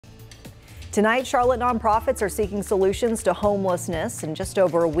Tonight, Charlotte nonprofits are seeking solutions to homelessness. In just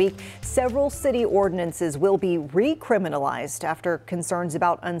over a week, several city ordinances will be recriminalized after concerns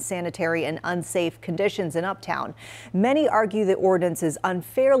about unsanitary and unsafe conditions in Uptown. Many argue the ordinances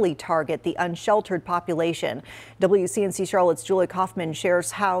unfairly target the unsheltered population. WCNC Charlotte's Julia Kaufman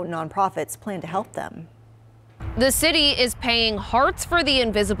shares how nonprofits plan to help them. The city is paying Hearts for the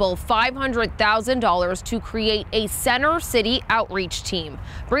Invisible $500,000 to create a center city outreach team,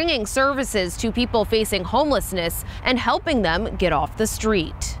 bringing services to people facing homelessness and helping them get off the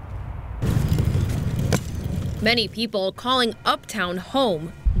street. Many people calling Uptown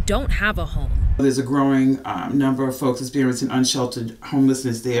home don't have a home. There's a growing number of folks experiencing unsheltered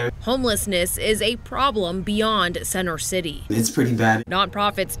homelessness there. Homelessness is a problem beyond Center City. It's pretty bad.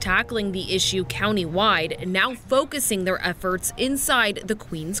 Nonprofits tackling the issue countywide, now focusing their efforts inside the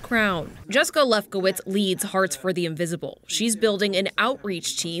Queen's Crown. Jessica Lefkowitz leads Hearts for the Invisible. She's building an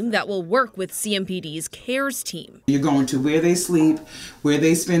outreach team that will work with CMPD's CARES team. You're going to where they sleep, where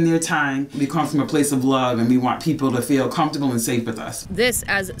they spend their time. We come from a place of love, and we want people to feel comfortable and safe with us. This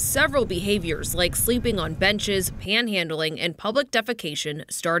as several behaviors like sleeping on benches, panhandling, and public defecation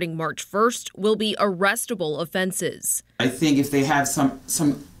starting March 1st will be arrestable offenses. I think if they have some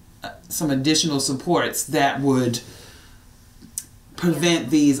additional supports that would prevent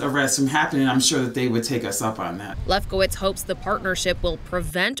these arrests from happening, I'm sure that they would take us up on that. Lefkowitz hopes the partnership will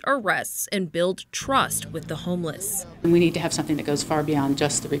prevent arrests and build trust with the homeless. We need to have something that goes far beyond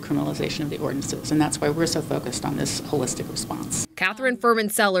just the recriminalization of the ordinances, and that's why we're so focused on this holistic response. Catherine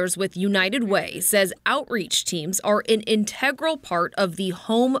Furman-Sellers with United Way says outreach teams are an integral part of the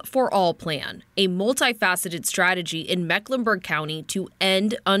Home for All plan, a multifaceted strategy in Mecklenburg County to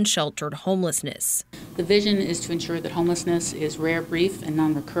end unsheltered homelessness. The vision is to ensure that homelessness is rare, brief, and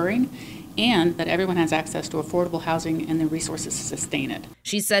non-recurring, and that everyone has access to affordable housing and the resources to sustain it.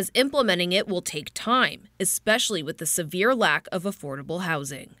 She says implementing it will take time, especially with the severe lack of affordable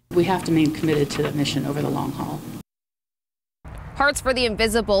housing. We have to remain committed to that mission over the long haul. Hearts for the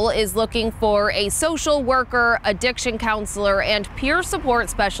Invisible is looking for a social worker, addiction counselor, and peer support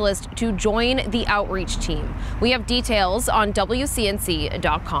specialist to join the outreach team. We have details on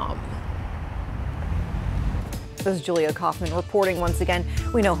WCNC.com. This is Julia Kaufman reporting once again.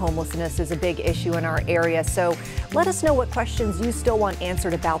 We know homelessness is a big issue in our area, so let us know what questions you still want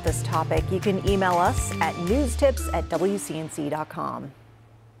answered about this topic. You can email us at newstips@WCNC.com.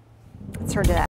 Let's turn to that.